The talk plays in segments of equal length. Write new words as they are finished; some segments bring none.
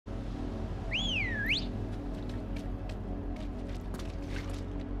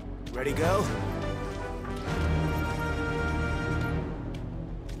Ready, go?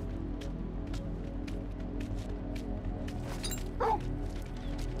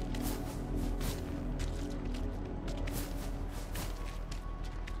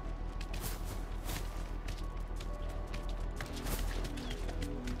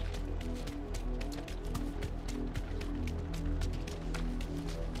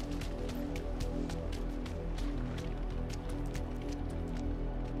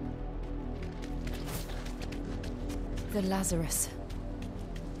 The Lazarus.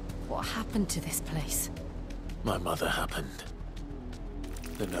 What happened to this place? My mother happened.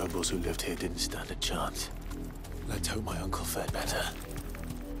 The nobles who lived here didn't stand a chance. Let's hope my uncle fared better.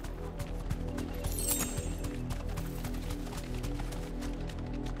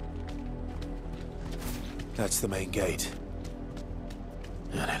 That's the main gate.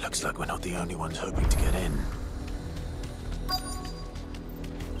 And it looks like we're not the only ones hoping to get in.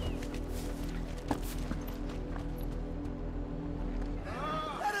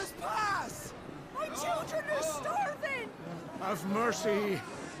 Have mercy.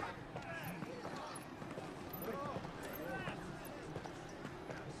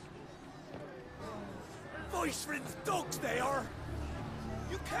 Voice-ridden dogs they are!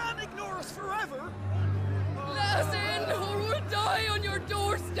 You can't ignore us forever! Let us in, or we'll die on your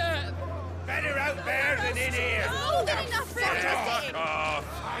doorstep! Better out there than in here! More than enough for Fuck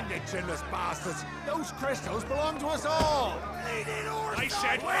off! Find the chinless bastards. Those crystals belong to us all. I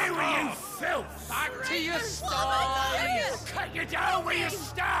said, where were you, filth? Back to your sties! Cut you down where you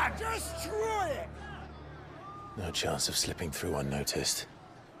stand! Destroy it! No chance of slipping through unnoticed.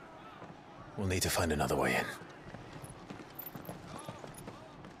 We'll need to find another way in.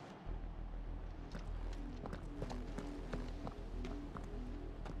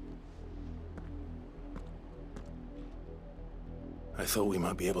 I thought we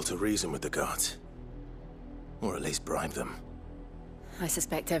might be able to reason with the guards. Or at least bribe them. I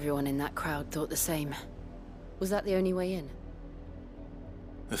suspect everyone in that crowd thought the same. Was that the only way in?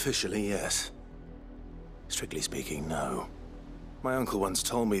 Officially, yes. Strictly speaking, no. My uncle once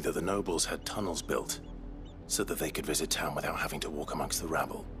told me that the nobles had tunnels built, so that they could visit town without having to walk amongst the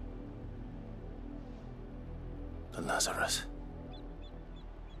rabble. The Lazarus.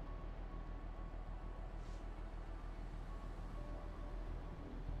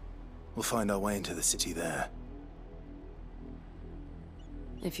 We'll find our way into the city there.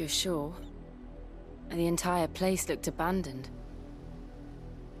 If you're sure. The entire place looked abandoned.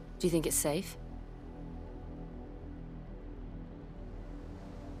 Do you think it's safe?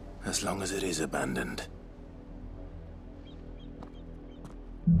 As long as it is abandoned.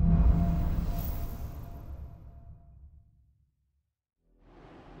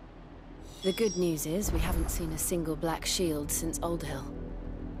 The good news is we haven't seen a single black shield since Old Hill.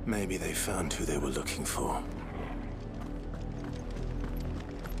 Maybe they found who they were looking for.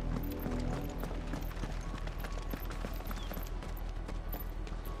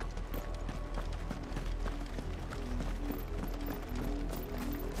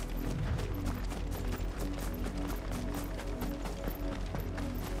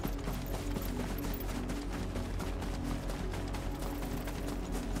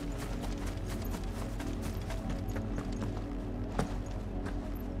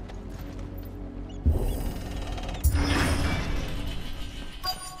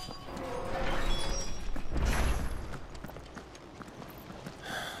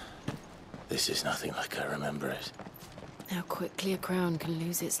 This is nothing like I remember it. How quickly a crown can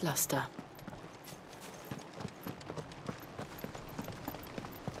lose its luster.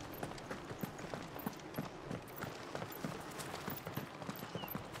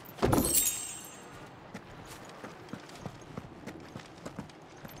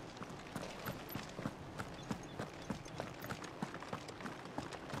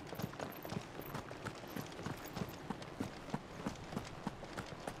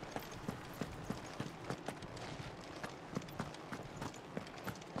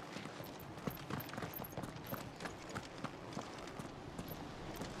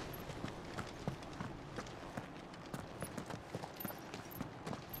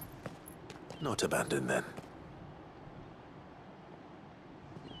 Not abandoned, then.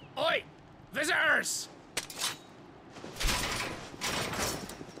 Oi! Visitors!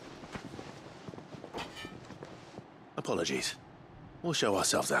 Apologies. We'll show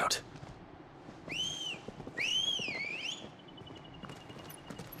ourselves out.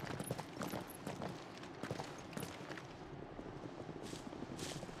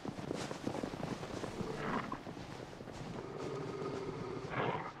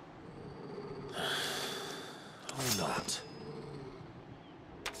 Or not.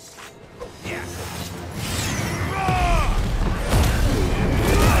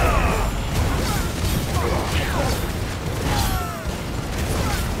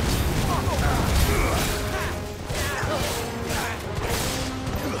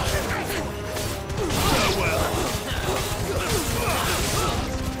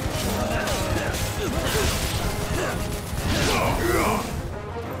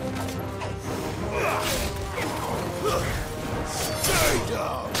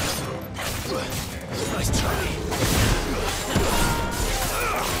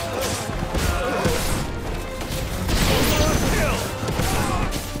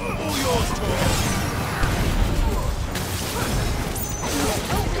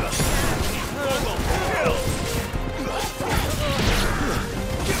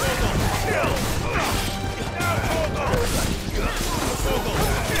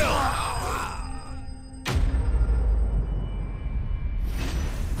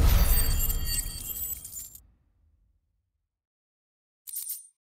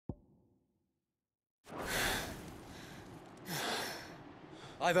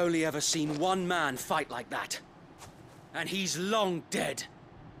 I've only ever seen one man fight like that. And he's long dead.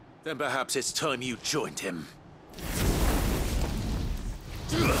 Then perhaps it's time you joined him.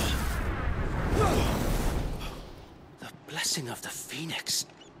 The blessing of the Phoenix.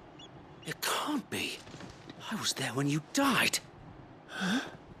 It can't be. I was there when you died. Huh?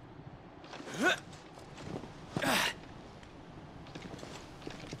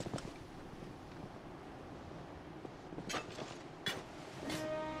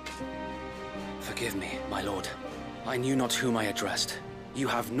 Forgive me, my lord. I knew not whom I addressed. You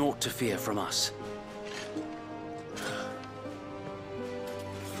have naught to fear from us.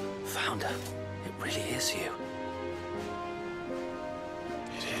 Founder, it really is you.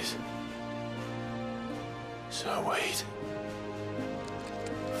 It is. So wait.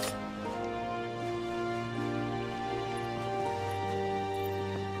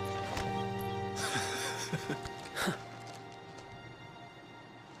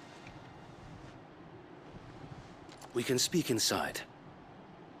 We can speak inside.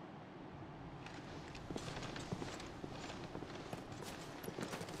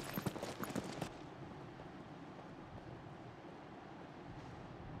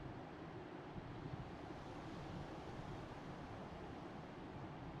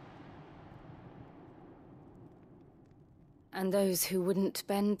 And those who wouldn't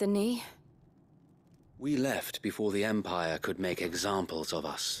bend the knee? We left before the Empire could make examples of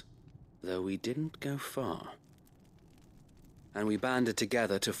us, though we didn't go far. And we banded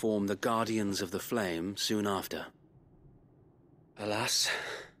together to form the Guardians of the Flame soon after. Alas,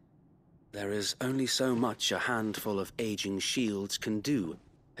 there is only so much a handful of aging shields can do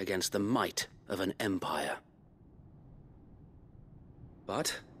against the might of an empire.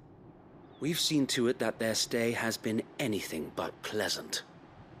 But we've seen to it that their stay has been anything but pleasant.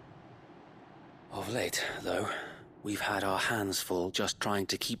 Of late, though, we've had our hands full just trying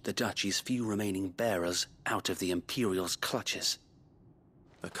to keep the Duchy's few remaining bearers out of the Imperial's clutches.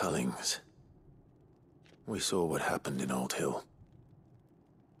 The Cullings. We saw what happened in Old Hill.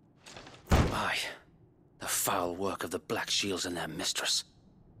 Aye. The foul work of the Black Shields and their mistress.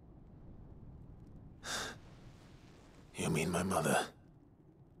 You mean my mother?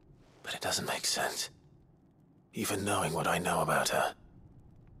 But it doesn't make sense. Even knowing what I know about her.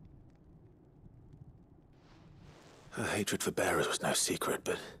 Her hatred for bearers was no secret,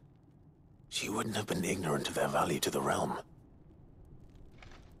 but she wouldn't have been ignorant of their value to the realm.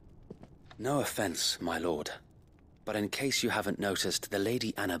 No offense, my lord, but in case you haven't noticed, the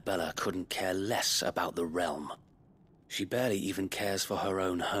Lady Annabella couldn't care less about the realm. She barely even cares for her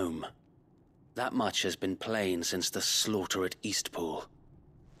own home. That much has been plain since the slaughter at Eastpool.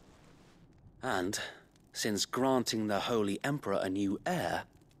 And, since granting the Holy Emperor a new heir,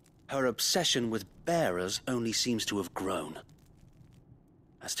 her obsession with bearers only seems to have grown.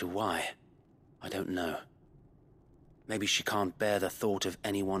 As to why, I don't know. Maybe she can't bear the thought of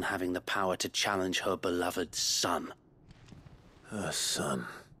anyone having the power to challenge her beloved son. Her son.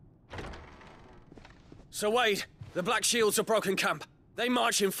 Sir Wade, the Black Shields have broken camp. They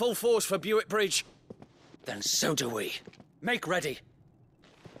march in full force for Buick Bridge. Then so do we. Make ready.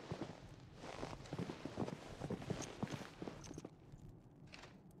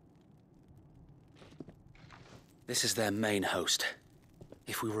 This is their main host.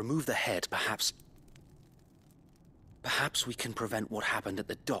 If we remove the head, perhaps we can prevent what happened at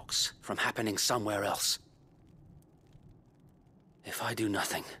the docks from happening somewhere else. If I do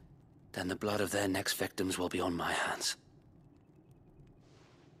nothing, then the blood of their next victims will be on my hands.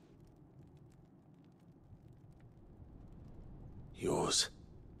 Yours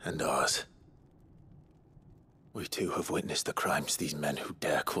and ours. We too have witnessed the crimes these men who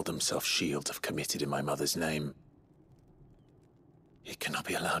dare call themselves shields have committed in my mother's name. It cannot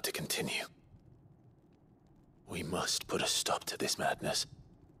be allowed to continue. We must put a stop to this madness.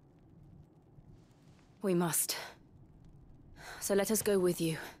 We must. So let us go with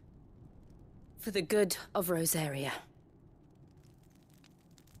you. For the good of Rosaria.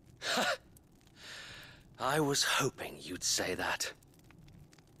 I was hoping you'd say that.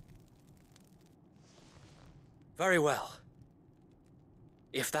 Very well.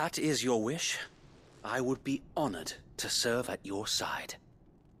 If that is your wish, I would be honored to serve at your side.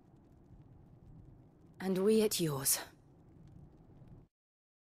 And we at yours.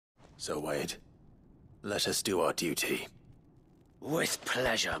 So, Wade, let us do our duty. With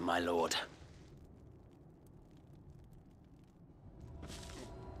pleasure, my lord.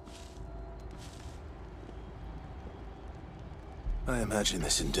 I imagine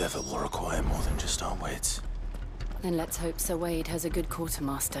this endeavor will require more than just our wits. Then let's hope Sir Wade has a good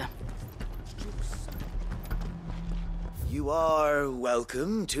quartermaster. You are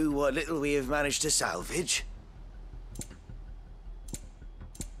welcome to what little we have managed to salvage.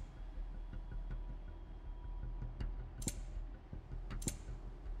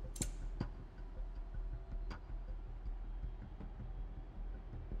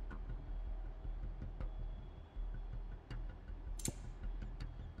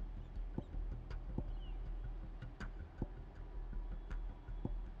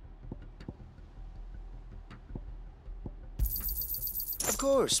 Of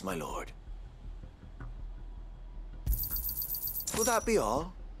course, my lord. Will that be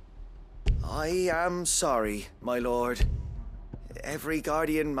all? I am sorry, my lord. Every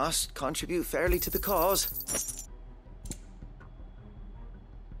guardian must contribute fairly to the cause.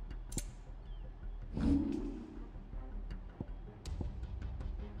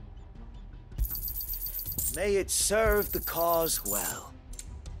 May it serve the cause well.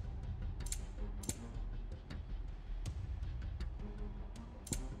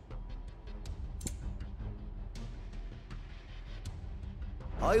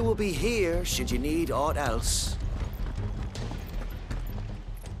 I will be here should you need aught else.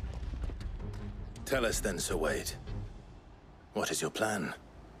 Tell us then, Sir Wade. What is your plan?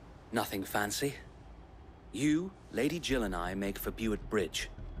 Nothing fancy. You, Lady Jill and I make for Buett Bridge,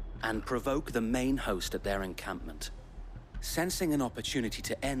 and provoke the main host at their encampment. Sensing an opportunity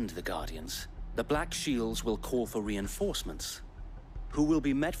to end the Guardians, the Black Shields will call for reinforcements, who will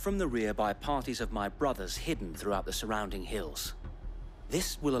be met from the rear by parties of my brothers hidden throughout the surrounding hills.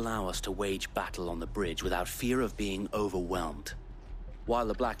 This will allow us to wage battle on the bridge without fear of being overwhelmed. While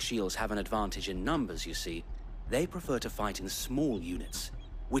the Black Shields have an advantage in numbers, you see, they prefer to fight in small units,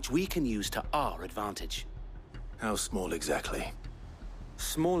 which we can use to our advantage. How small exactly?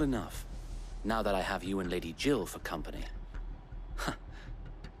 Small enough, now that I have you and Lady Jill for company.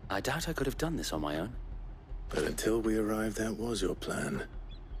 I doubt I could have done this on my own. But until we arrived, that was your plan.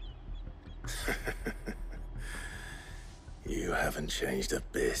 You haven't changed a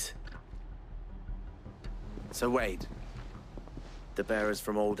bit. So Wade, the bearers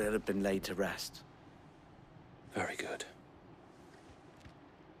from Old Ed have been laid to rest. Very good.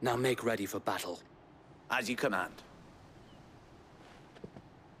 Now make ready for battle. As you command.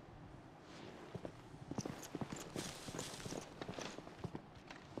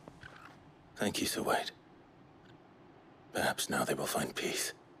 Thank you, Sir Wade. Perhaps now they will find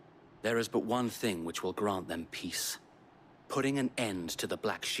peace. There is but one thing which will grant them peace. Putting an end to the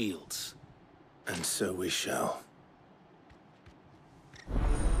Black Shields. And so we shall.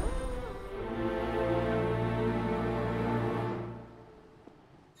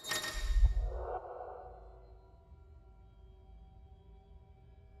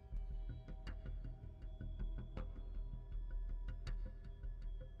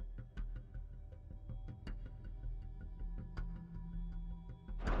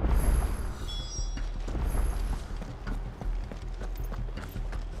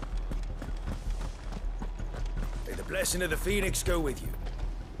 Blessing of the Phoenix go with you.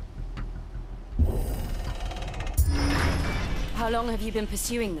 How long have you been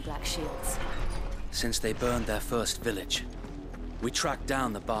pursuing the Black Shields? Since they burned their first village. We tracked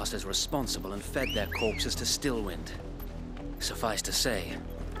down the bastards responsible and fed their corpses to Stillwind. Suffice to say,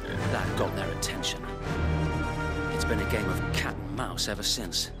 that got their attention. It's been a game of cat and mouse ever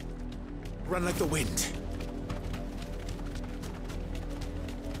since. Run like the wind.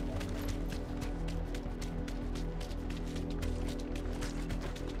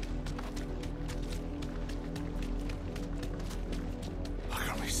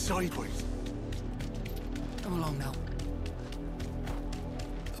 Sideways. Come along now.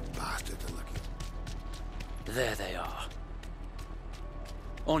 The bastards are looking. There they are.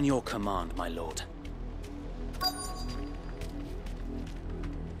 On your command, my lord.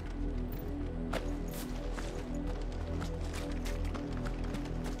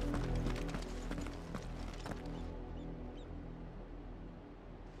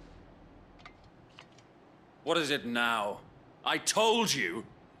 What is it now? I told you!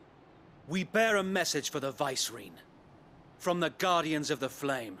 We bear a message for the Vicereine. From the Guardians of the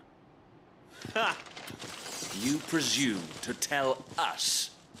Flame. Ha! You presume to tell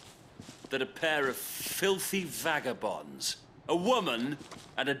us that a pair of filthy vagabonds, a woman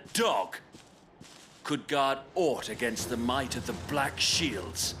and a dog, could guard aught against the might of the Black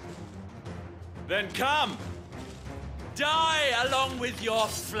Shields? Then come! Die along with your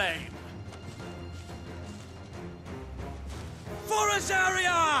flame! For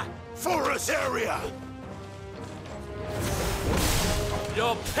Rosaria! For Rosaria!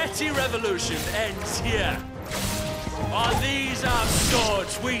 Your petty revolution ends here. On these our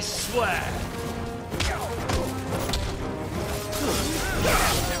swords we swear.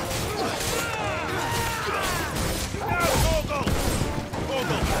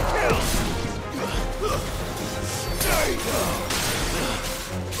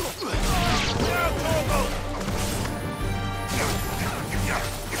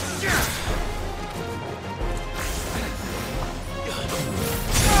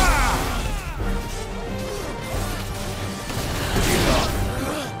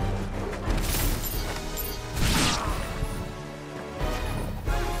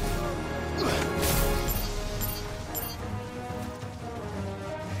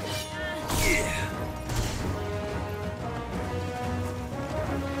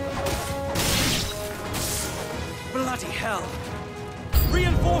 Bloody hell!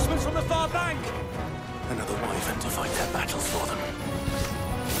 Reinforcements from the far bank! Another wyvern to fight their battles for them.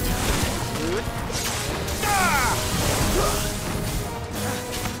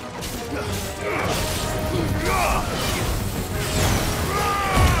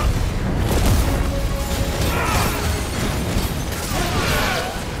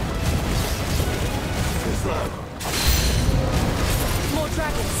 More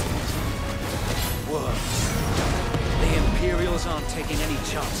dragons! Worms. The Imperials aren't taking any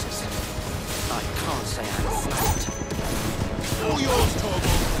chances. I can't say I'm flattered. All yours,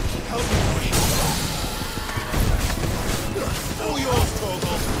 Torgal. Help me push. All yours,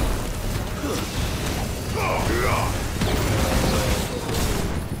 Torgal.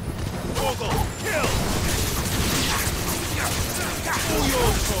 Torgal, kill! All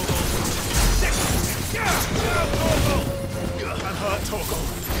yours, Torgal. Torgal! I'm hurt, Torgal.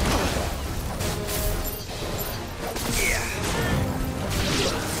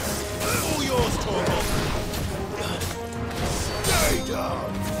 All yours, Torgal. Stay down.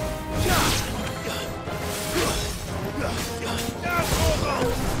 Now, Torgal.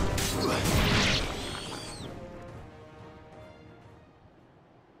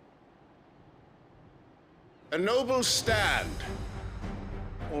 A noble stand,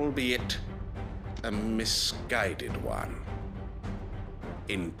 albeit a misguided one.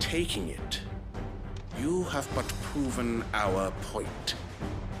 In taking it, you have but proven our point.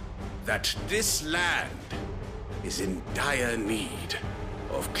 That this land is in dire need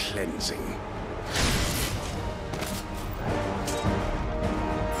of cleansing.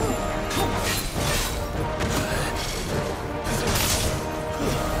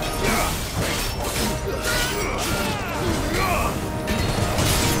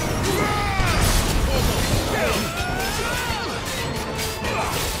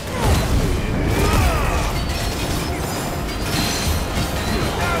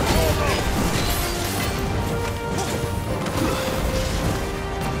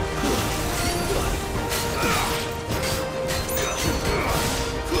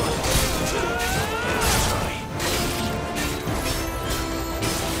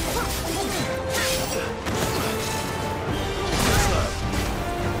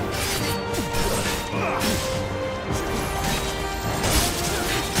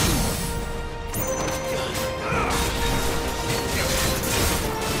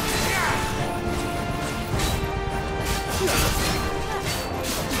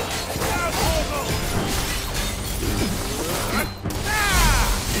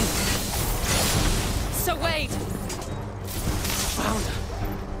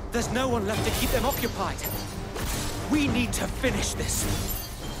 There's no one left to keep them occupied. We need to finish this.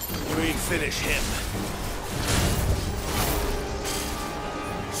 You mean finish him?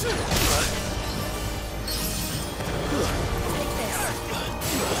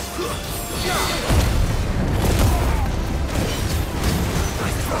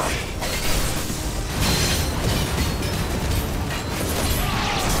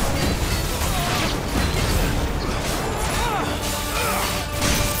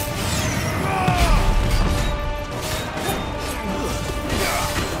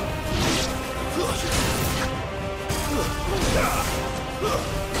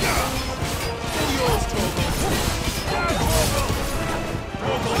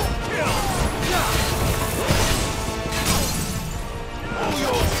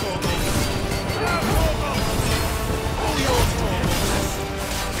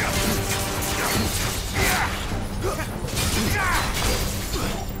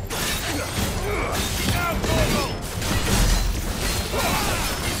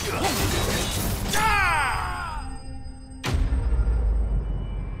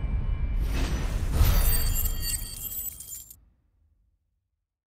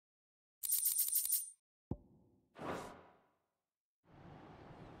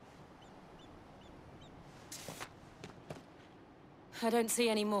 I don't see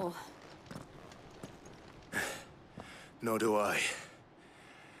any more. Nor do I.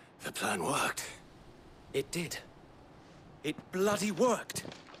 The plan worked. It did. It bloody worked.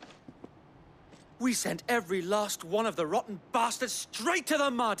 We sent every last one of the rotten bastards straight to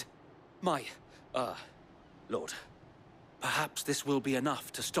the mud! My, Lord, perhaps this will be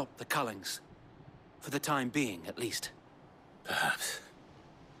enough to stop the Cullings. For the time being, at least. Perhaps.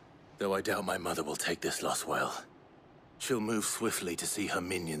 Though I doubt my mother will take this loss well. She'll move swiftly to see her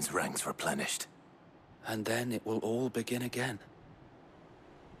minions' ranks replenished. And then it will all begin again.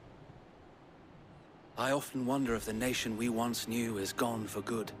 I often wonder if the nation we once knew is gone for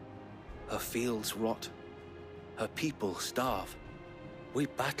good. Her fields rot. Her people starve. We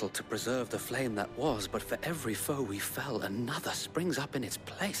battled to preserve the flame that was, but for every foe we fell, another springs up in its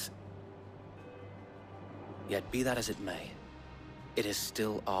place. Yet be that as it may, it is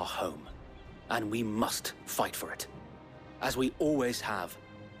still our home, and we must fight for it, as we always have,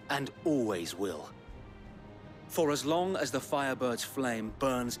 and always will. For as long as the Firebird's flame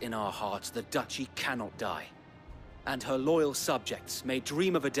burns in our hearts, the Duchy cannot die, and her loyal subjects may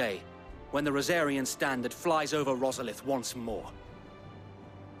dream of a day when the Rosarian standard flies over Rosalith once more.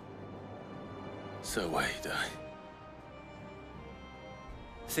 So wait,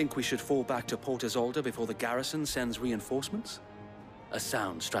 Think we should fall back to Port Isolde before the garrison sends reinforcements? A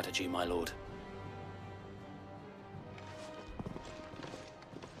sound strategy, my lord.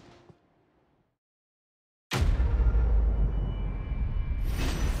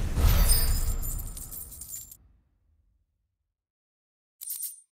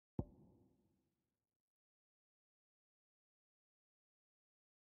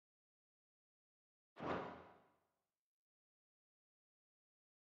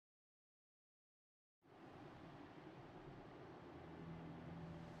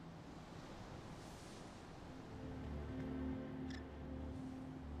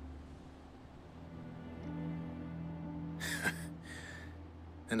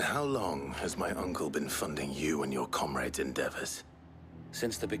 And how long has my uncle been funding you and your comrades' endeavors?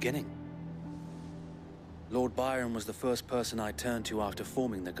 Since the beginning. Lord Byron was the first person I turned to after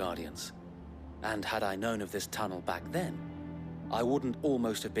forming the Guardians. And had I known of this tunnel back then, I wouldn't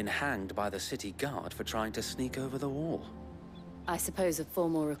almost have been hanged by the city guard for trying to sneak over the wall. I suppose a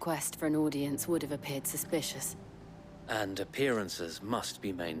formal request for an audience would have appeared suspicious. And appearances must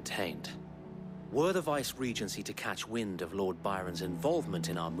be maintained. Were the Vice-Regency to catch wind of Lord Byron's involvement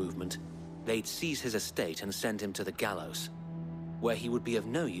in our movement, they'd seize his estate and send him to the gallows, where he would be of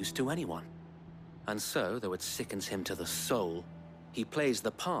no use to anyone. And so, though it sickens him to the soul, he plays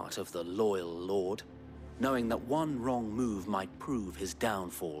the part of the loyal lord, knowing that one wrong move might prove his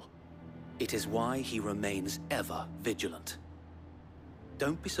downfall. It is why he remains ever vigilant.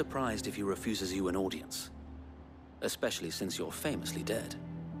 Don't be surprised if he refuses you an audience, especially since you're famously dead.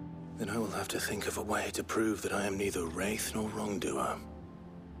 Then I will have to think of a way to prove that I am neither wraith nor wrongdoer.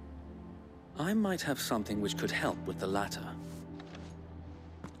 I might have something which could help with the latter.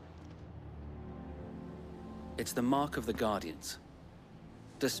 It's the mark of the Guardians.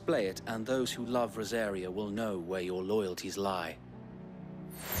 Display it, and those who love Rosaria will know where your loyalties lie.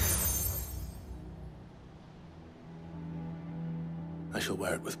 I shall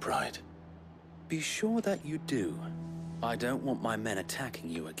wear it with pride. Be sure that you do. I don't want my men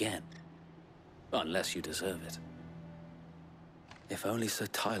attacking you again. Unless you deserve it. If only Sir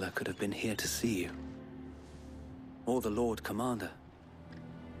Tyler could have been here to see you. Or the Lord Commander.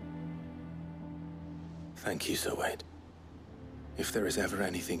 Thank you, Sir Wade. If there is ever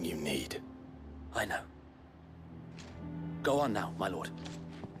anything you need. I know. Go on now, my lord.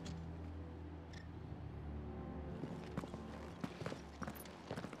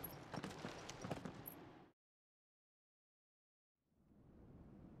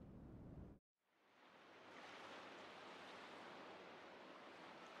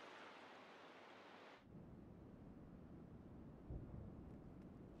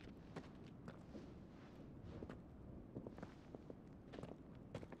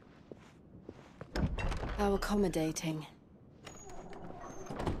 How accommodating.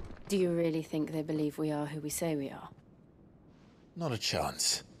 Do you really think they believe we are who we say we are? Not a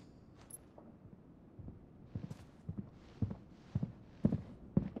chance.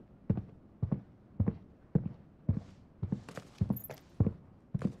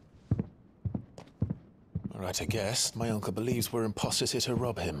 Right, I guess. My uncle believes we're imposters here to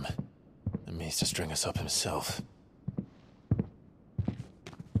rob him. And means to string us up himself.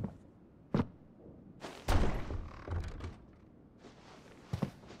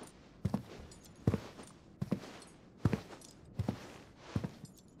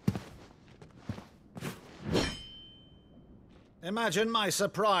 Imagine my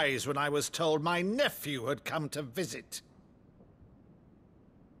surprise when I was told my nephew had come to visit.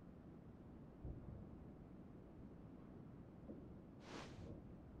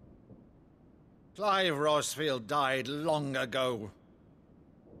 Clive Rosfield died long ago.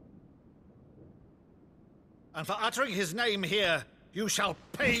 And for uttering his name here, you shall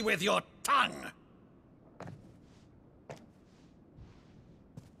pay with your tongue!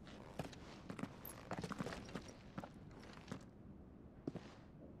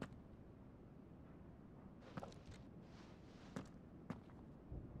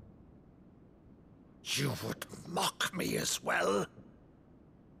 You would mock me as well?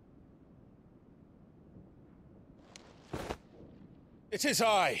 It is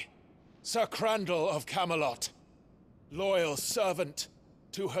I, Sir Crandall of Camelot, loyal servant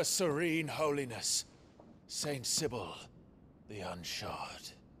to her serene holiness, Saint Sybil the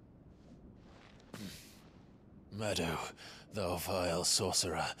Unshod. Meadow, thou vile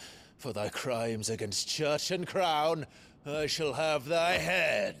sorcerer, for thy crimes against church and crown, I shall have thy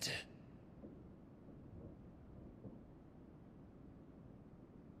head.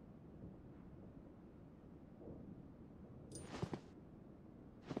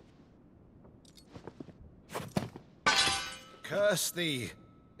 Curse thee,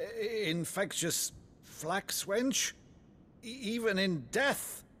 infectious flax wench. Even in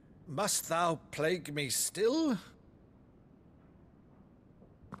death, must thou plague me still?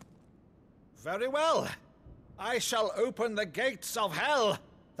 Very well. I shall open the gates of hell,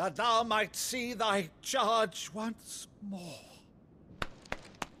 that thou might see thy charge once more.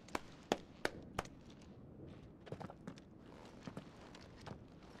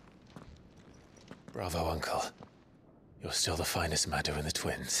 Bravo, Uncle. You're still the finest Meadow in the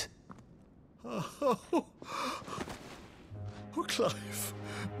twins. Oh, Clive,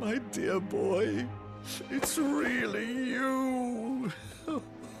 my dear boy, it's really you.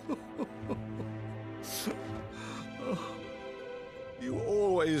 You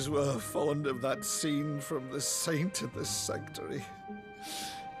always were fond of that scene from The Saint of the Sanctuary.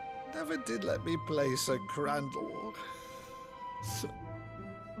 Never did let me play Sir Crandall.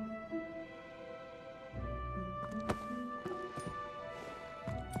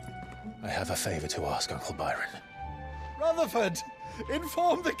 I have a favor to ask, Uncle Byron. Rutherford,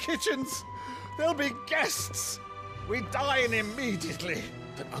 inform the kitchens. There'll be guests. We dine immediately.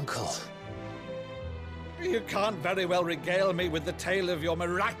 But, Uncle... You can't very well regale me with the tale of your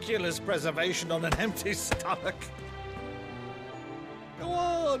miraculous preservation on an empty stomach. Go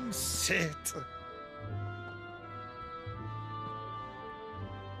on, sit.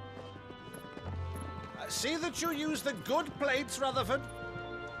 See that you use the good plates, Rutherford.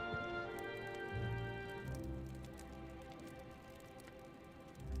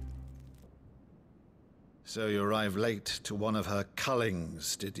 So you arrived late to one of her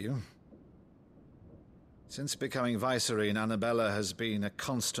cullings, did you? Since becoming Vicereine, Annabella has been a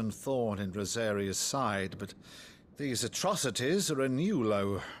constant thorn in Rosaria's side, but these atrocities are a new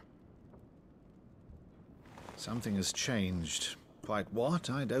low. Something has changed. Quite what,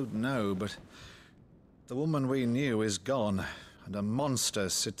 I don't know, but the woman we knew is gone, and a monster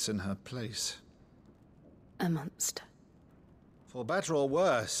sits in her place. A monster? For better or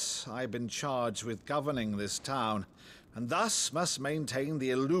worse, I've been charged with governing this town, and thus must maintain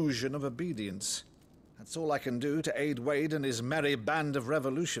the illusion of obedience. That's all I can do to aid Wade and his merry band of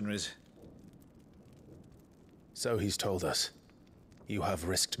revolutionaries. So he's told us. You have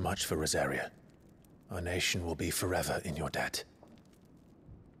risked much for Rosaria. Our nation will be forever in your debt.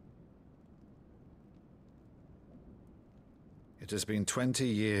 It has been 20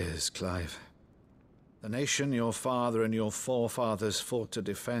 years, Clive. The nation your father and your forefathers fought to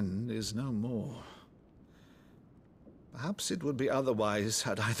defend is no more. Perhaps it would be otherwise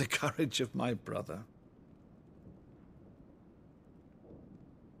had I the courage of my brother.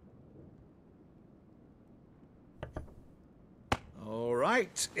 All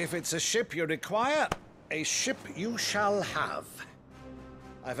right, if it's a ship you require, a ship you shall have.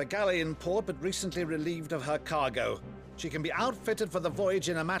 I've a galley in port, but recently relieved of her cargo. She can be outfitted for the voyage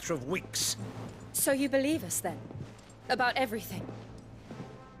in a matter of weeks. So you believe us, then? About everything?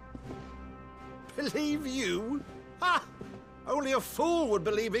 Believe you? Ha! Only a fool would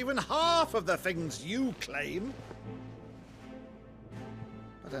believe even half of the things you claim.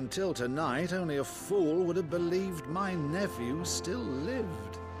 But until tonight, only a fool would have believed my nephew still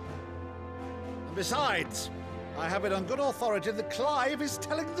lived. And besides, I have it on good authority that Clive is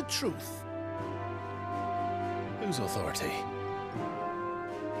telling the truth. Whose authority?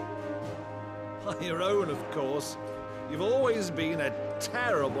 Your own, of course. You've always been a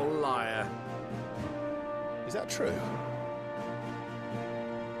terrible liar. Is that true?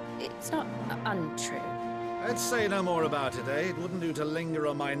 It's not untrue. Let's say no more about it, eh? It wouldn't do to linger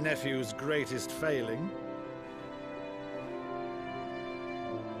on my nephew's greatest failing.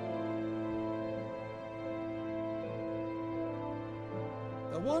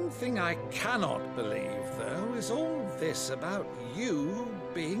 one thing I cannot believe, though, is all this about you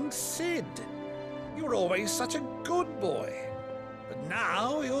being Cid. You were always such a good boy, but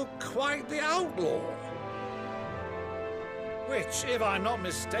now you're quite the outlaw. Which, if I'm not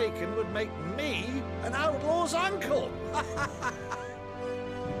mistaken, would make me an outlaw's uncle.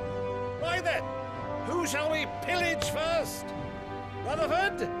 Right then, who shall we pillage first?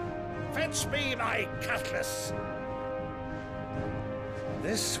 Rutherford, fetch me my cutlass.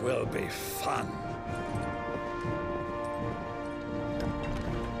 This will be fun.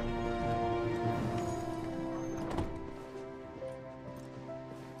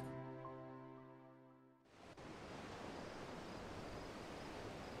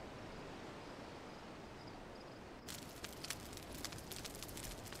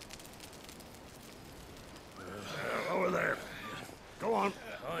 Over there. Go on.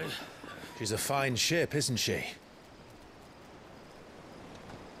 She's a fine ship, isn't she?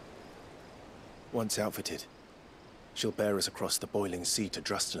 Once outfitted, she'll bear us across the boiling sea to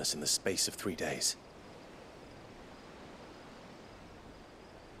Drustinus in the space of 3 days.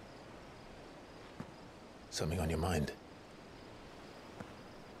 Something on your mind?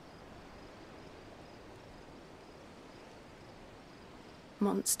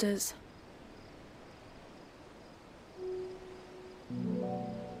 Monsters.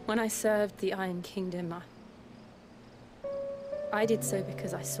 When I served the Iron Kingdom, I did so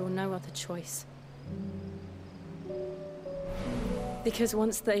because I saw no other choice. Because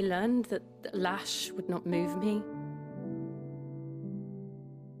once they learned that the lash would not move me,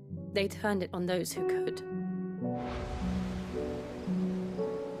 they turned it on those who could.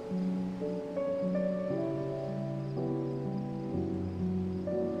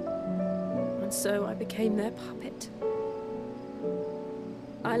 And so I became their puppet.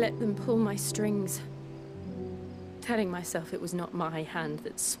 I let them pull my strings, telling myself it was not my hand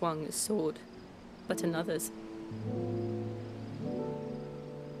that swung a sword, but another's.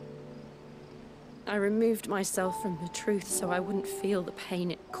 I removed myself from the truth so I wouldn't feel the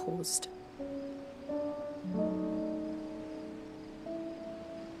pain it caused.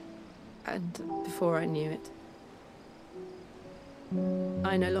 And before I knew it,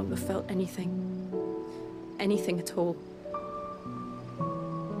 I no longer felt anything. Anything at all.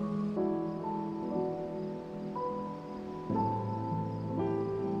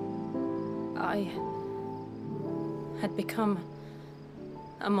 I had become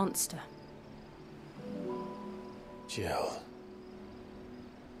a monster. Jill.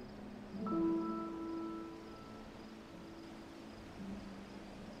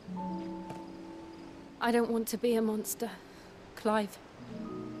 I don't want to be a monster, Clive.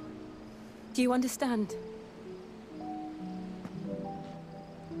 Do you understand?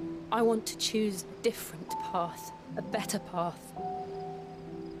 I want to choose a different path, a better path.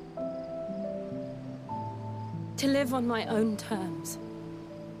 To live on my own terms.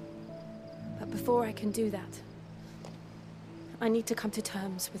 But before I can do that, I need to come to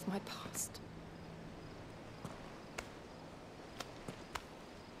terms with my past.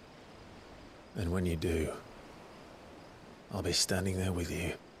 And when you do, I'll be standing there with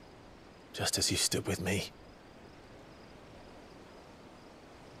you, just as you stood with me.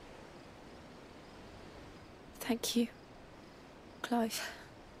 Thank you, Clive.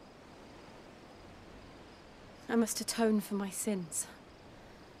 I must atone for my sins.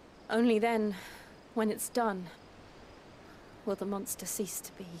 Only then, when it's done, will the monster cease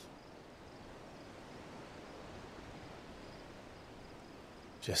to be.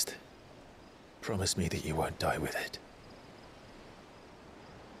 Just promise me that you won't die with it.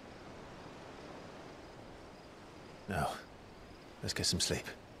 Now, let's get some sleep.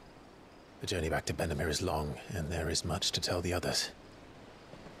 The journey back to Benamir is long, and there is much to tell the others.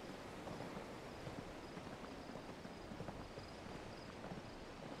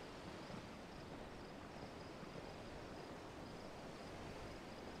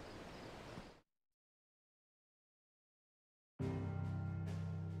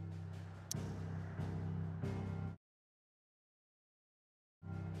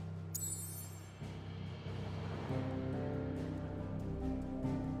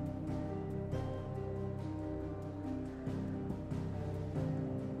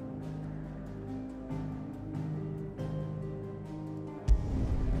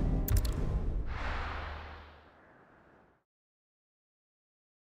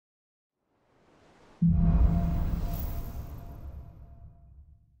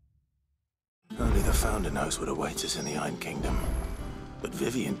 Only the Founder knows what awaits us in the Iron Kingdom. But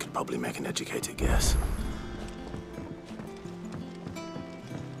Vivian could probably make an educated guess.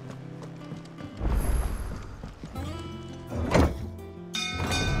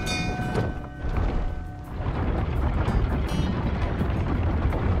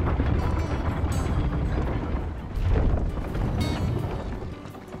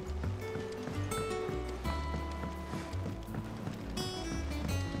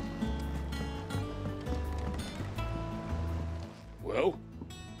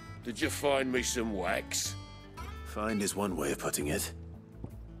 Did you find me some wax? Find is one way of putting it.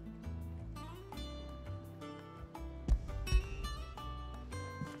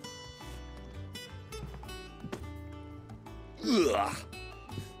 Ugh!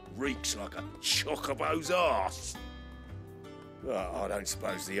 Reeks like a chocobo's arse. I don't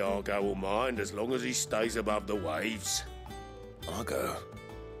suppose the Argo will mind as long as he stays above the waves. Argo?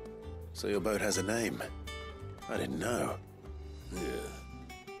 So your boat has a name? I didn't know. Yeah.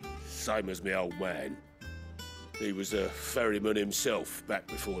 Same as me old man. He was a ferryman himself back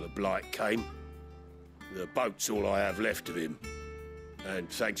before the Blight came. The boat's all I have left of him. And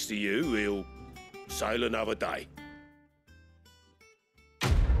thanks to you, he'll sail another day.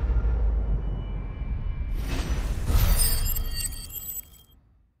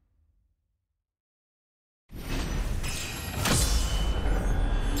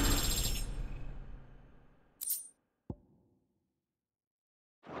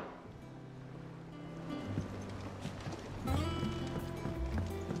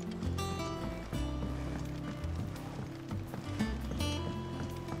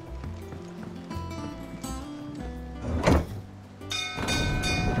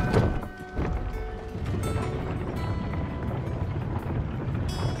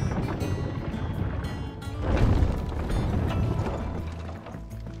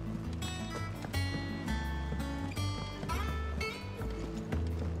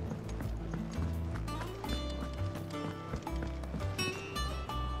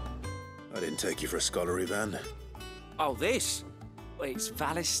 Take you for a scholarly van. Oh, this? Well, it's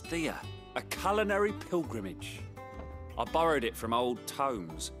Valisthea, a culinary pilgrimage. I borrowed it from old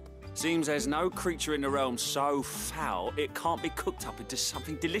tomes. Seems there's no creature in the realm so foul it can't be cooked up into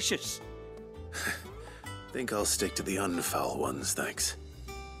something delicious. Think I'll stick to the unfoul ones, thanks.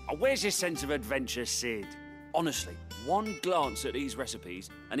 Oh, where's your sense of adventure, Sid? Honestly, one glance at these recipes,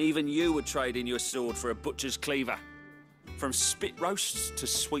 and even you would trade in your sword for a butcher's cleaver. From spit roasts to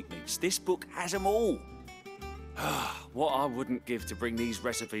sweetmeats, this book has them all. What I wouldn't give to bring these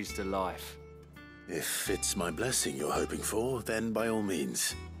recipes to life. If it's my blessing you're hoping for, then by all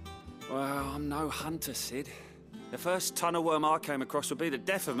means. Well, I'm no hunter, Sid. The first tunnel worm I came across would be the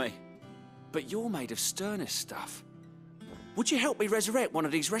death of me. But you're made of sterner stuff. Would you help me resurrect one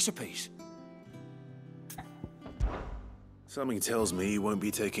of these recipes? Something tells me you won't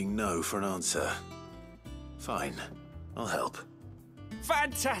be taking no for an answer. Fine. I'll help.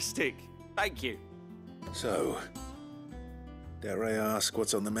 Fantastic! Thank you. So, dare I ask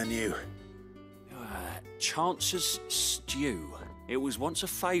what's on the menu? Chance's Stew. It was once a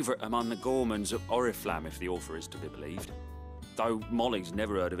favourite among the gourmands of Oriflamme, if the author is to be believed. Though Molly's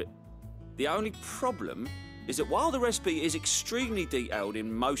never heard of it. The only problem is that while the recipe is extremely detailed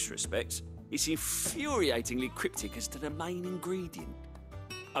in most respects, it's infuriatingly cryptic as to the main ingredient.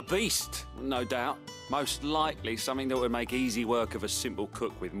 A beast, no doubt. Most likely something that would make easy work of a simple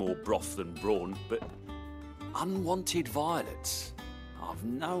cook with more broth than brawn, but unwanted violets. I've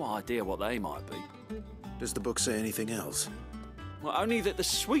no idea what they might be. Does the book say anything else? Well, only that the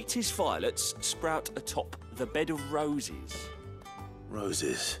sweetest violets sprout atop the bed of roses.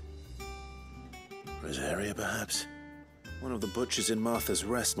 Roses? Rosaria, perhaps? One of the butchers in Martha's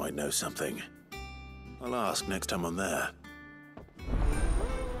Rest might know something. I'll ask next time I'm there.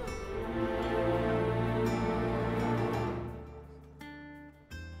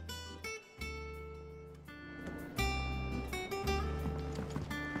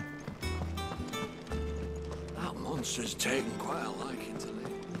 Monster's taken quite a liking to me.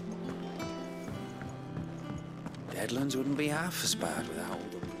 Deadlands wouldn't be half as bad without all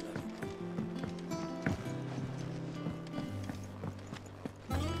the blood.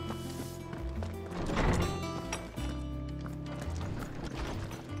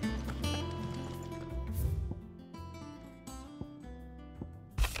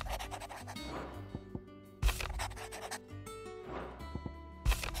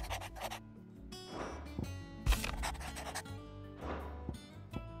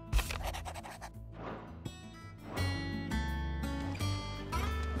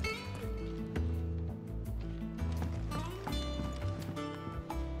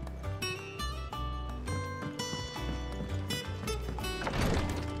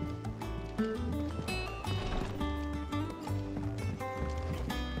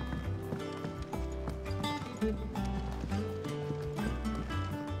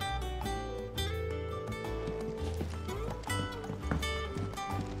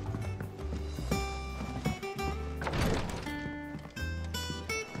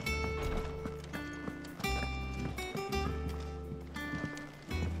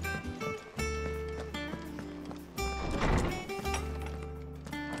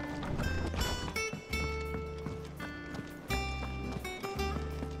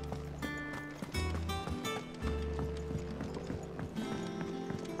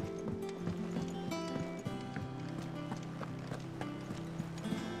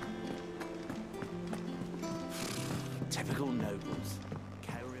 Typical nobles.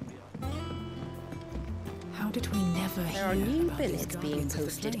 How did we never hear There are new about these billets being Guardians of the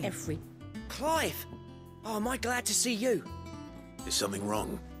posted Flame? every... Clive! Oh, am I glad to see you? Is something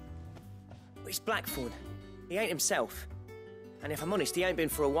wrong? It's Blackthorn. He ain't himself. And if I'm honest, he ain't been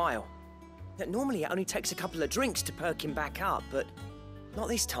for a while. Normally it only takes a couple of drinks to perk him back up, but not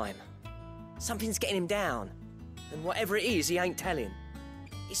this time. Something's getting him down. And whatever it is, he ain't telling.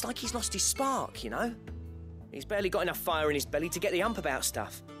 It's like he's lost his spark, you know? He's barely got enough fire in his belly to get the ump about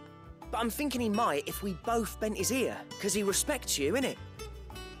stuff. But I'm thinking he might if we both bent his ear, because he respects you, innit?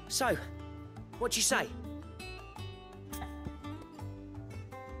 So, what do you say?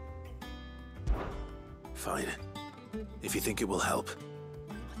 Fine. If you think it will help.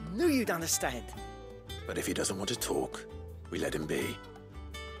 I knew you'd understand. But if he doesn't want to talk, we let him be.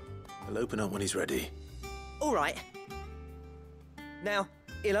 He'll open up when he's ready. All right. Now,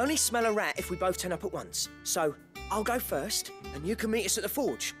 he'll only smell a rat if we both turn up at once. So, I'll go first, and you can meet us at the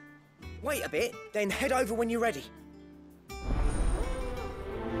forge. Wait a bit, then head over when you're ready.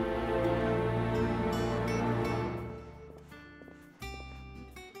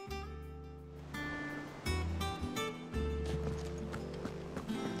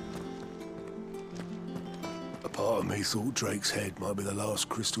 A part of me thought Drake's head might be the last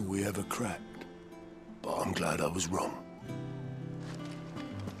crystal we ever cracked. But I'm glad I was wrong.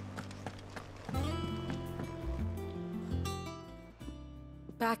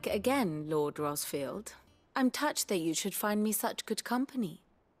 Back again, Lord Rosfield. I'm touched that you should find me such good company.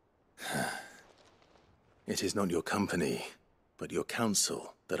 It is not your company, but your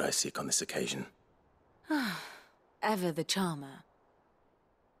counsel that I seek on this occasion. Ever the charmer.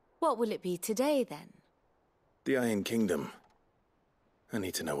 What will it be today, then? The Iron Kingdom. I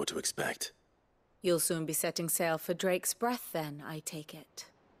need to know what to expect. You'll soon be setting sail for Drake's Breath, then, I take it.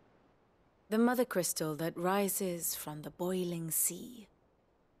 The Mothercrystal that rises from the boiling sea.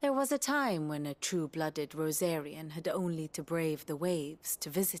 There was a time when a true-blooded Rosarian had only to brave the waves to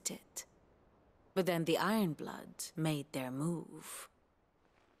visit it. But then the Ironblood made their move.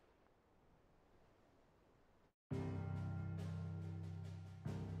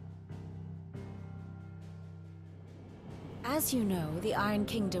 As you know, the Iron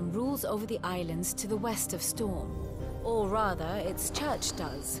Kingdom rules over the islands to the west of Storm. Or rather, its church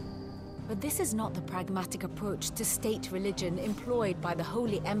does. But this is not the pragmatic approach to state religion employed by the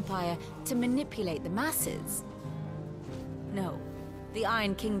Holy Empire to manipulate the masses. No, the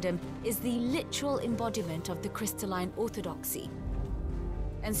Iron Kingdom is the literal embodiment of the crystalline orthodoxy.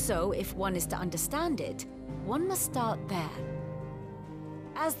 And so, if one is to understand it, one must start there.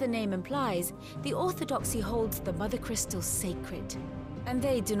 As the name implies, the orthodoxy holds the Mothercrystals sacred, and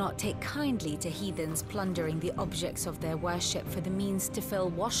they do not take kindly to heathens plundering the objects of their worship for the means to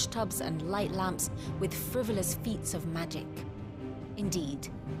fill washtubs and light lamps with frivolous feats of magic. Indeed,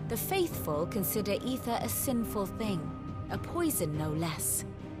 the faithful consider ether a sinful thing, a poison no less.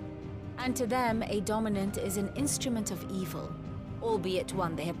 And to them, a dominant is an instrument of evil, albeit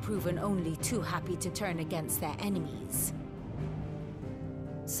one they have proven only too happy to turn against their enemies.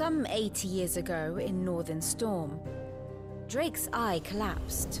 Some 80 years ago in Northern Storm, Drake's eye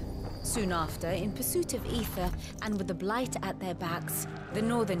collapsed. Soon after, in pursuit of ether and with the blight at their backs, the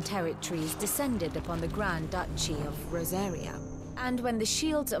Northern Territories descended upon the Grand Duchy of Rosaria. And when the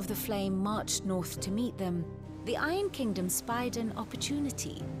Shields of the Flame marched north to meet them, the Iron Kingdom spied an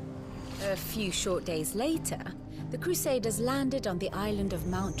opportunity. A few short days later, the Crusaders landed on the island of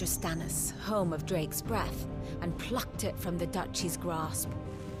Mount Justanus, home of Drake's Breath, and plucked it from the Duchy's grasp.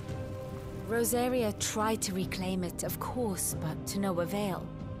 Rosaria tried to reclaim it, of course, but to no avail.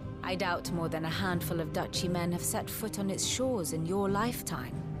 I doubt more than a handful of Duchy men have set foot on its shores in your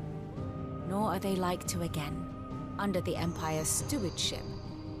lifetime. Nor are they like to again, under the Empire's stewardship,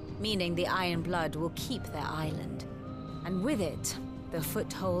 meaning the Iron Blood will keep their island, and with it, the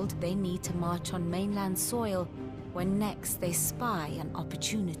foothold they need to march on mainland soil when next they spy an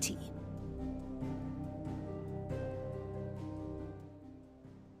opportunity.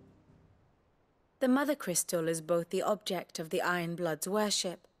 The Mothercrystal is both the object of the Iron Blood's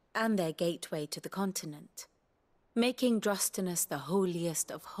worship and their gateway to the continent, making Drostanus the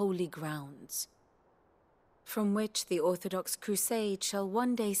holiest of holy grounds, from which the Orthodox Crusade shall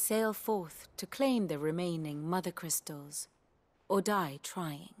one day sail forth to claim the remaining Mothercrystals, or die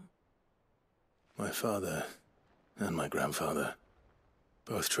trying. My father and my grandfather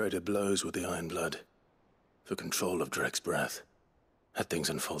both traded blows with the Iron Blood for control of Drake's Breath. Had things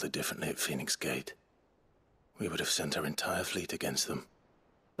unfolded differently at Phoenix Gate, we would have sent our entire fleet against them.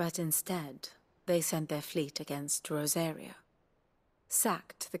 But instead, they sent their fleet against Rosaria,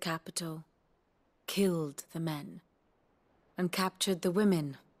 sacked the capital, killed the men, and captured the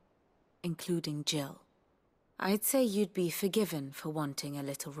women, including Jill. I'd say you'd be forgiven for wanting a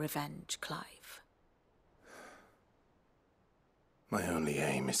little revenge, Clive. My only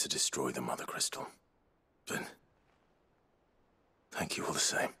aim is to destroy the Mothercrystal. But thank you all the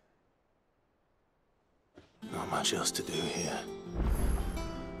same. Not much else to do here.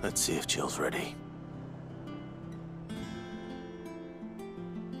 Let's see if Jill's ready.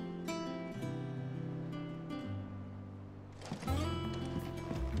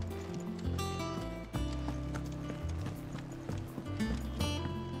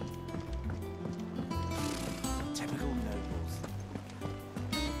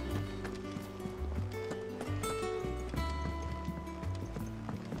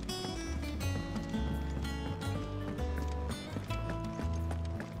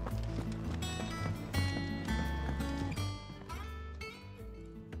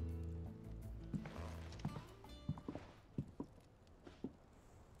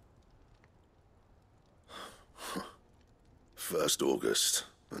 First August,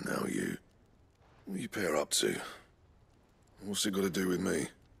 and now you. What are you pair up to? What's it got to do with me?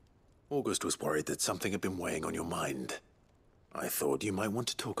 August was worried that something had been weighing on your mind. I thought you might want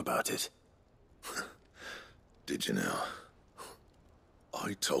to talk about it. Did you now?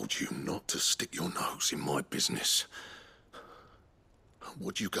 I told you not to stick your nose in my business.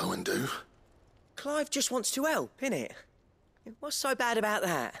 What'd you go and do? Clive just wants to help, innit? What's so bad about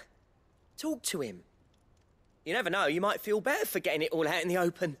that? Talk to him. You never know, you might feel better for getting it all out in the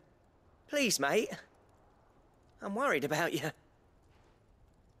open. Please, mate. I'm worried about you.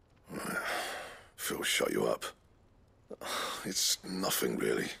 Phil shut you up. It's nothing,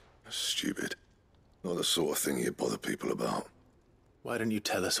 really. Stupid. Not the sort of thing you bother people about. Why don't you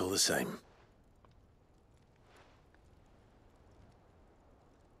tell us all the same?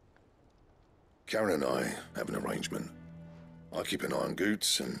 Karen and I have an arrangement. I keep an eye on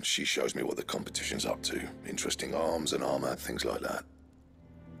Goots, and she shows me what the competition's up to. Interesting arms and armor, things like that.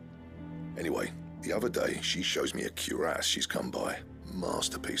 Anyway, the other day, she shows me a cuirass she's come by.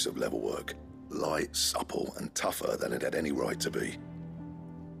 Masterpiece of level work. Light, supple, and tougher than it had any right to be.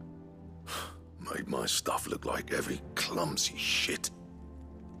 Made my stuff look like heavy, clumsy shit.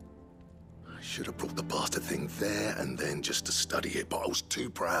 I should have brought the bastard thing there and then just to study it, but I was too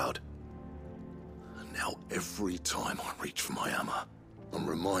proud. Now, every time I reach for my hammer, I'm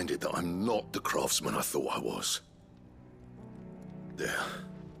reminded that I'm not the craftsman I thought I was. There.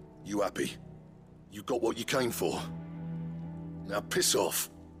 You happy? You got what you came for? Now piss off.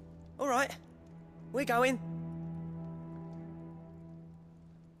 All right. We're going.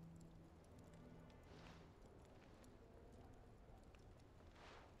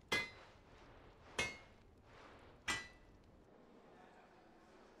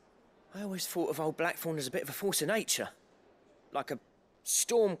 I always thought of old Blackthorn as a bit of a force of nature. Like a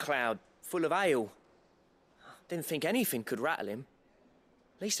storm cloud full of ale. Didn't think anything could rattle him.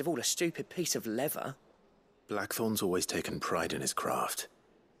 Least of all a stupid piece of leather. Blackthorn's always taken pride in his craft.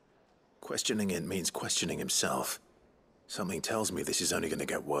 Questioning it means questioning himself. Something tells me this is only going to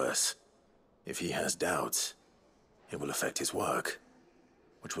get worse. If he has doubts, it will affect his work,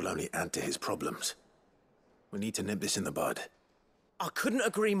 which will only add to his problems. We need to nip this in the bud. I couldn't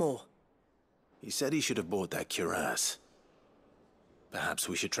agree more. He said he should have bought that cuirass. Perhaps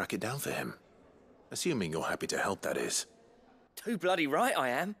we should track it down for him. Assuming you're happy to help, that is. Too bloody right I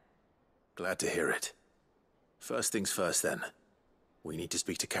am. Glad to hear it. First things first, then. We need to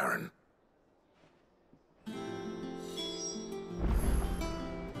speak to Karen.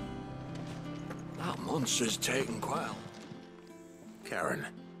 That monster's taken quite Karen,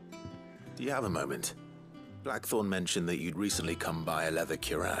 do you have a moment? Blackthorn mentioned that you'd recently come by a leather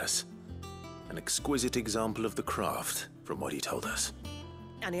cuirass. An exquisite example of the craft, from what he told us.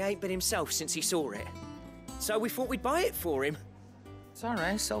 And he ain't been himself since he saw it. So we thought we'd buy it for him.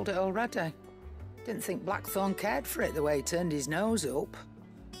 Sorry, sold it already. Didn't think Blackthorn cared for it the way he turned his nose up.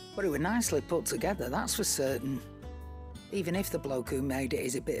 But it was nicely put together, that's for certain. Even if the bloke who made it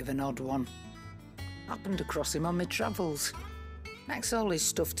is a bit of an odd one. Happened across him on my travels. Makes all his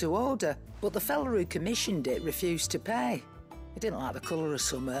stuff to order, but the fella who commissioned it refused to pay. He didn't like the colour of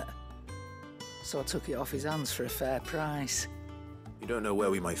summit. So I took it off his hands for a fair price. You don't know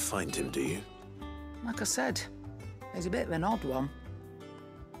where we might find him, do you? Like I said, he's a bit of an odd one.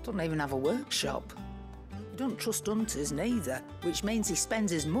 Doesn't even have a workshop. He doesn't trust hunters neither, which means he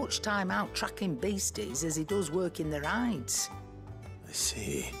spends as much time out tracking beasties as he does working their hides. I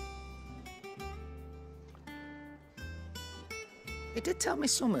see. He did tell me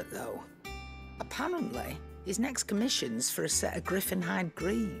something, though. Apparently, his next commission's for a set of griffin hide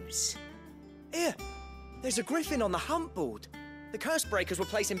greaves. Here, There's a griffin on the hunt board. The curse breakers were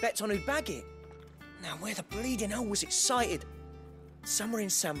placing bets on who'd bag it. Now, where the bleeding hell was it sighted? Somewhere in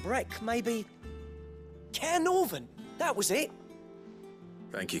Sambrec, maybe... Caer Northern, that was it.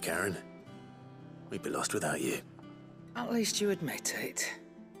 Thank you, Karen. We'd be lost without you. At least you admit it.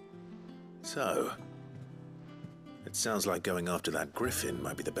 So, it sounds like going after that griffin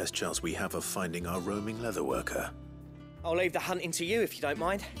might be the best chance we have of finding our roaming leatherworker. I'll leave the hunting to you if you don't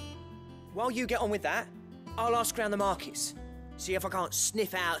mind. While you get on with that, I'll ask around the markets. See if I can't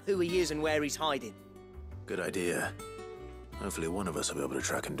sniff out who he is and where he's hiding. Good idea. Hopefully one of us will be able to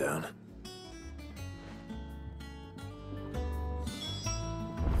track him down.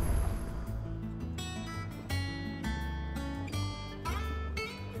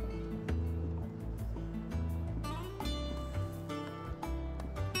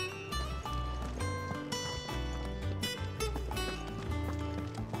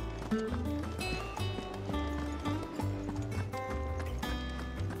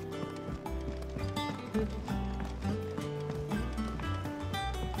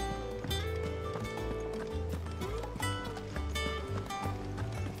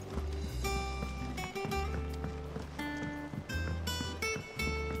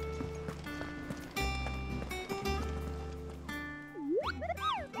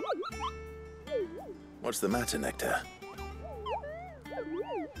 What's the matter, Nectar?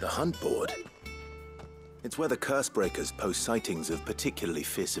 The hunt board? It's where the curse breakers post sightings of particularly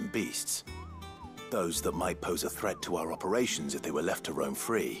fearsome beasts. Those that might pose a threat to our operations if they were left to roam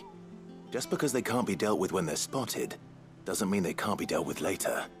free. Just because they can't be dealt with when they're spotted, doesn't mean they can't be dealt with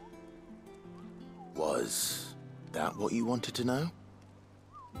later. Was that what you wanted to know?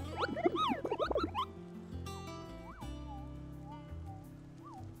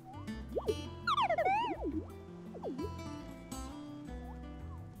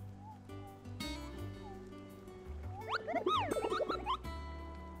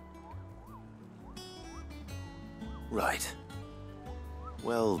 Right.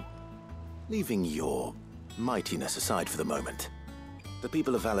 Well, leaving your mightiness aside for the moment, the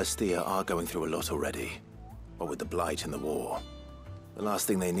people of Valisthea are going through a lot already. What with the blight and the war. The last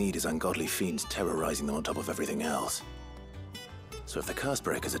thing they need is ungodly fiends terrorizing them on top of everything else. So if the curse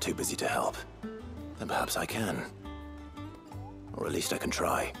breakers are too busy to help, then perhaps I can. Or at least I can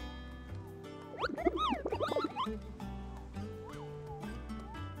try.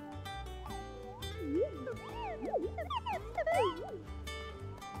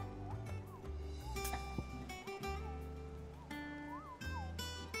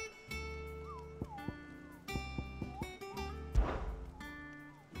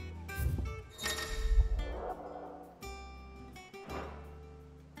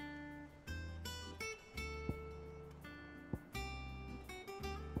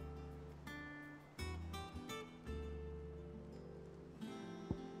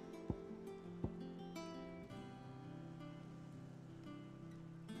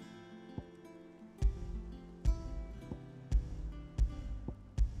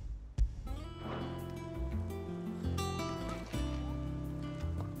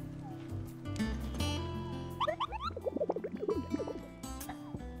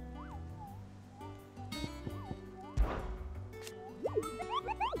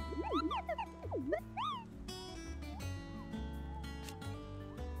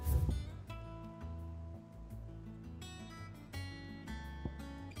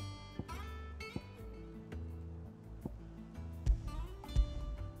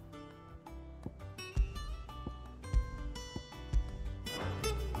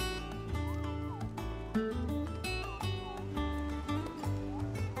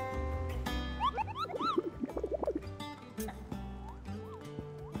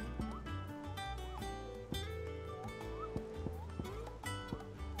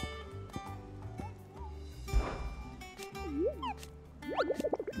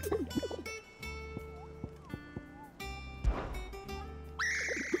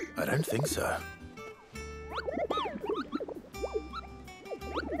 I don't think so.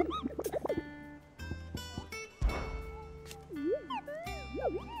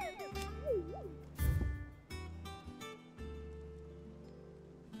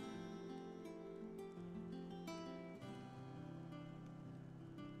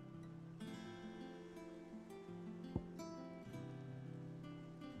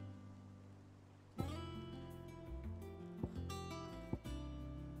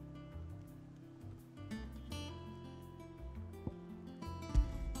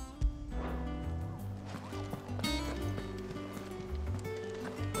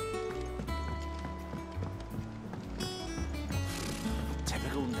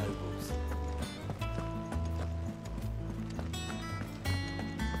 Typical nobles.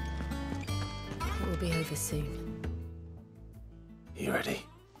 be over soon. You ready?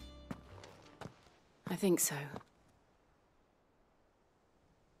 I think so.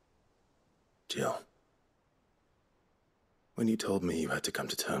 Jill. When you told me you had to come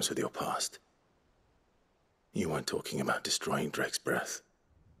to terms with your past, you weren't talking about destroying Drake's breath,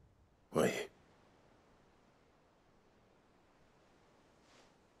 were you?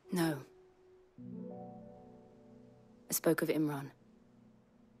 No. I spoke of Imran,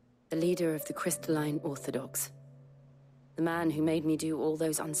 the leader of the Crystalline Orthodox. The man who made me do all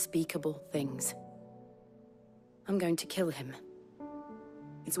those unspeakable things. I'm going to kill him.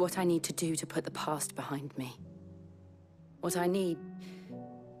 It's what I need to do to put the past behind me. What I need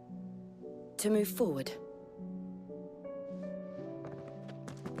to move forward.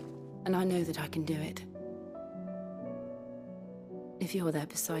 And I know that I can do it. If you're there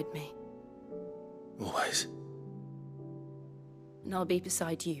beside me. Always. And I'll be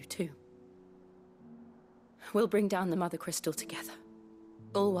beside you, too. We'll bring down the Mothercrystal together.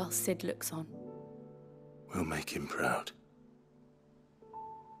 All while Sid looks on. We'll make him proud.